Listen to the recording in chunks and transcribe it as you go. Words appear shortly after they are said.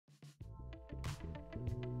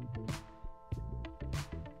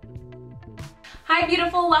Hi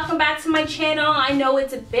beautiful, welcome back to my channel. I know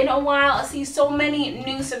it's been a while. I see so many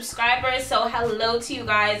new subscribers, so hello to you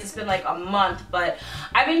guys. It's been like a month, but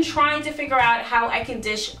I've been trying to figure out how I can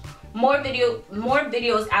dish more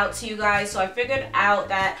videos out to you guys. So I figured out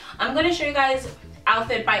that I'm gonna show you guys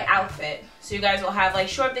outfit by outfit, so you guys will have like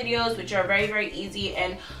short videos which are very easy,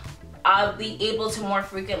 and I'll be able to more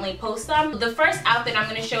frequently post them. The first outfit I'm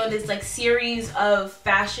going to show in this like series of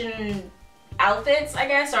fashion outfits, I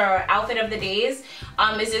guess, or outfit of the days,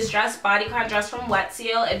 is this bodycon dress from Wet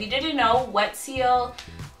Seal. If you didn't know, Wet Seal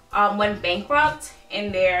went bankrupt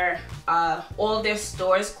and all of their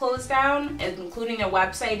stores closed down, including their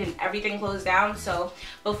website, and everything closed down. So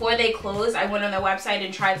before they closed, I went on their website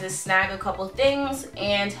and tried to snag a couple things,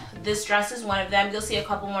 and this dress is one of them. You'll see a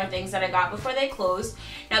couple more things that I got before they closed.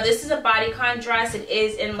 Now this is a bodycon dress. It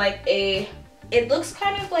is in like it looks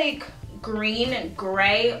kind of like green and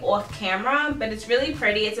gray off camera, but it's really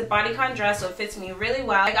pretty. It's a bodycon dress, so it fits me really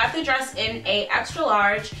well. I got the dress in a extra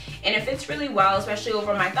large, and it fits really well, especially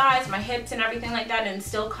over my thighs, my hips, and everything like that, and it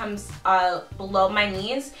still comes below my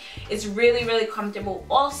knees. It's really comfortable.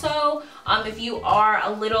 Also, if you are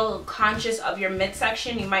a little conscious of your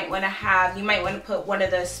midsection, you might want to put one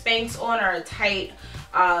of the Spanx on, or a tight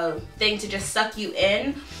thing to just suck you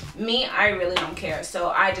in. Me, I really don't care, so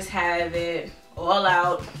I just have it all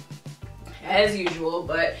out as usual.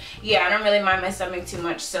 But yeah, I don't really mind my stomach too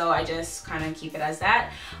much, so I just kind of keep it as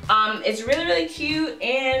that. It's really cute,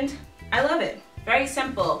 and I love it. Very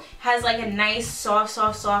simple. Has like a nice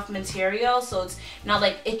soft material, so it's not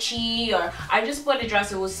like itchy. Or I just bought a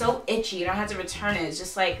dress, it was so itchy and I had to return it. It's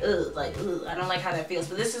just like ugh, I don't like how that feels.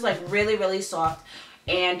 But this is like really soft,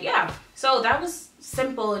 and yeah, so that was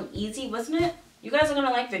simple and easy, wasn't it? You guys are gonna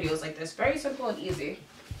like videos like this. Very simple and easy.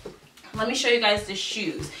 Let me show you guys the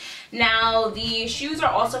shoes. Now the shoes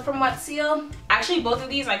are also from Wet Seal. Actually, both of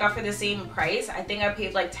these I got for the same price. I think I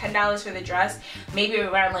paid like $10 for the dress, maybe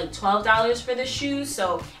around like $12 for the shoes.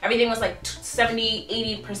 So everything was like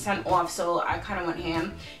 70–80% off, so I kind of went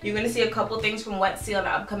ham. You're gonna see a couple things from Wet Seal in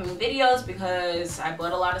the upcoming videos because I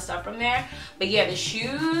bought a lot of stuff from there. But yeah, the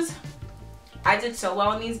shoes, I did so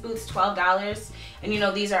well in these boots. $12, and you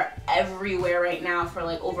know these are everywhere right now for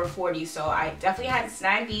like over $40, so I definitely had to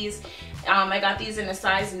snag these. I got these in a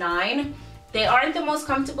size 9. They aren't the most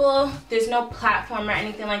comfortable. There's no platform or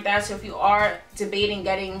anything like that, so if you are debating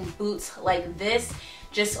getting boots like this,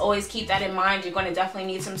 just always keep that in mind. You're going to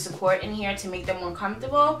definitely need some support in here to make them more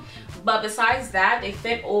comfortable. But besides that, they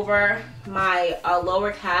fit over my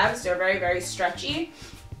lower calves. They're very stretchy.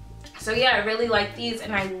 So yeah, I really like these,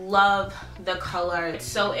 and I love the color. It's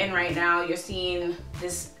so in right now. You're seeing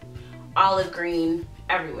this olive green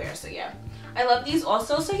everywhere, so yeah. I love these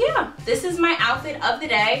also. So yeah, this is my outfit of the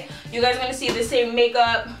day. You guys are going to see the same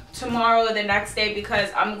makeup tomorrow or the next day, because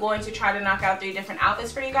I'm going to try to knock out 3 different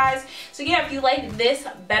outfits for you guys. So yeah, if you like this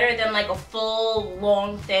better than like a full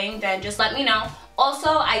long thing, then just let me know. Also,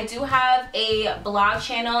 I do have a blog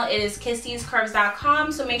channel. It is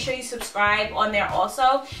kissthesecurves.com, so make sure you subscribe on there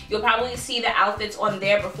also. You'll probably see the outfits on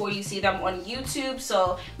there before you see them on YouTube,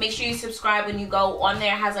 so make sure you subscribe when you go on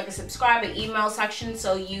there. It has like a subscribe and email section,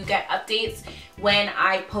 so you get updates when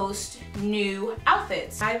I post new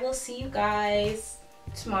outfits. I will see you guys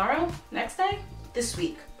tomorrow, next day, this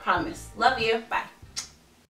week. Promise. Love you. Bye.